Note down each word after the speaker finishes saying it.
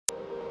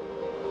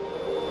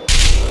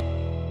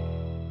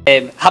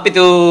Happy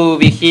to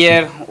be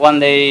here one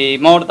day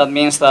more. That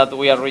means that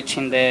we are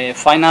reaching the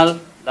final.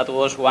 That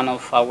was one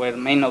of our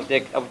main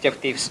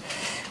objectives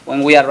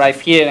when we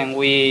arrived here and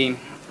we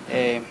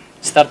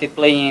started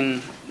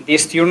playing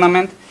this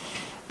tournament.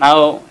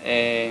 Now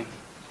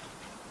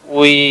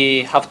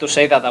we have to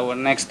say that our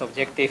next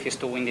objective is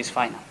to win this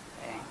final.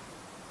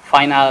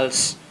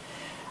 Finals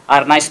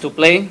are nice to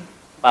play,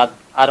 but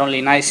are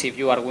only nice if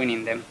you are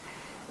winning them.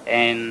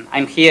 And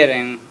I'm here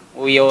and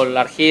we all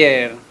are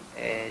here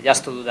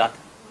just to do that.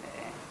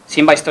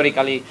 Simba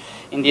historically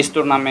in this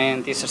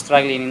tournament is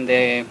struggling in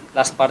the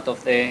last part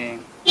of the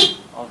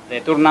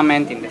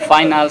tournament, in the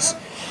finals.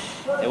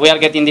 We are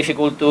getting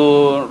difficult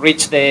to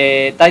reach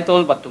the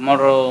title, but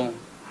tomorrow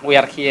we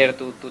are here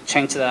to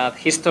change that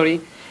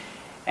history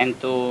and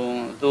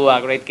to do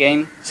a great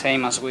game,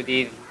 same as we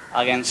did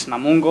against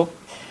Namungo.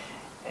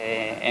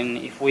 And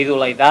if we do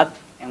like that,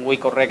 and we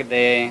correct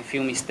the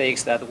few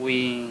mistakes that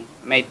we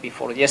made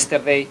before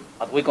yesterday,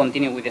 but we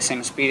continue with the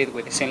same spirit,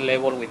 with the same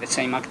level, with the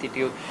same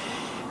attitude,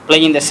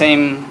 playing the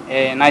same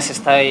nice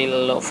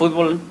style of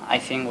football, I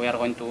think we are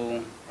going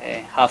to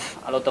have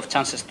a lot of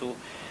chances to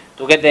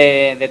get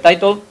the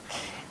title.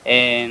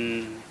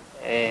 And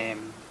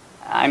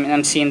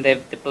I'm seeing the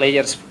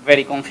players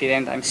very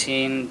confident. I'm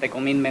seeing the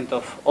commitment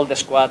of all the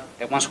squad,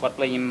 the ones who are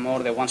playing more,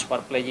 the ones who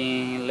are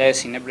playing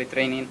less in every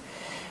training.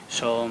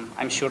 So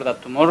I'm sure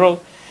that tomorrow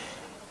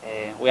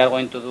we are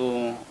going to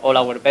do all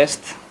our best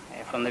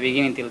from the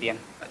beginning till the end.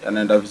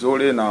 Yanaenda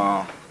vizuri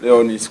na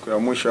leo ni siku ya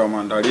mwisho ya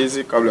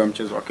maandalizi kabla ya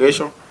mchezo wa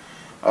kesho.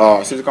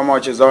 Sisi kama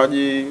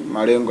wachezaji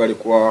malengo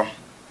yalikuwa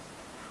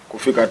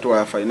kufika hatua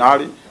ya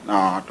finali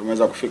na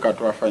tumeweza kufika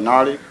hatua ya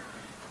finali.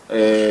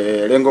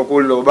 Lengo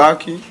kuu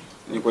lilobaki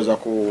ni kuweza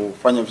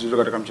kufanya vizuri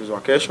katika mchezo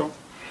wa kesho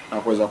na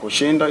kuweza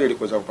kushinda ili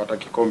kuweza kupata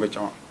kikombe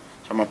cha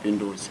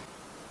Mapinduzi.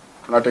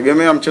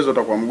 Tunategemea mchezo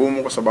utakuwa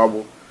mgumu kwa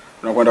sababu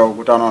tunakwenda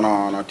kukutana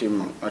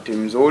na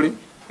timu nzuri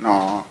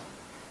na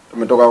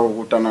tumetoka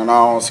kukutana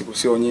nao siku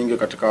sio nyingi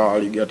katika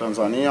ligi ya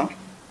Tanzania.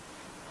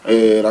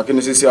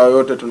 Lakini sisi hao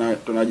yote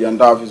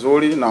tunajiandaa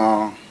vizuri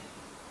na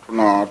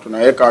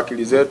tunaweka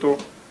akili zetu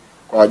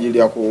kwa ajili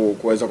ya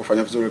kuweza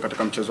kufanya vizuri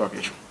katika mchezo wa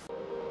kesho.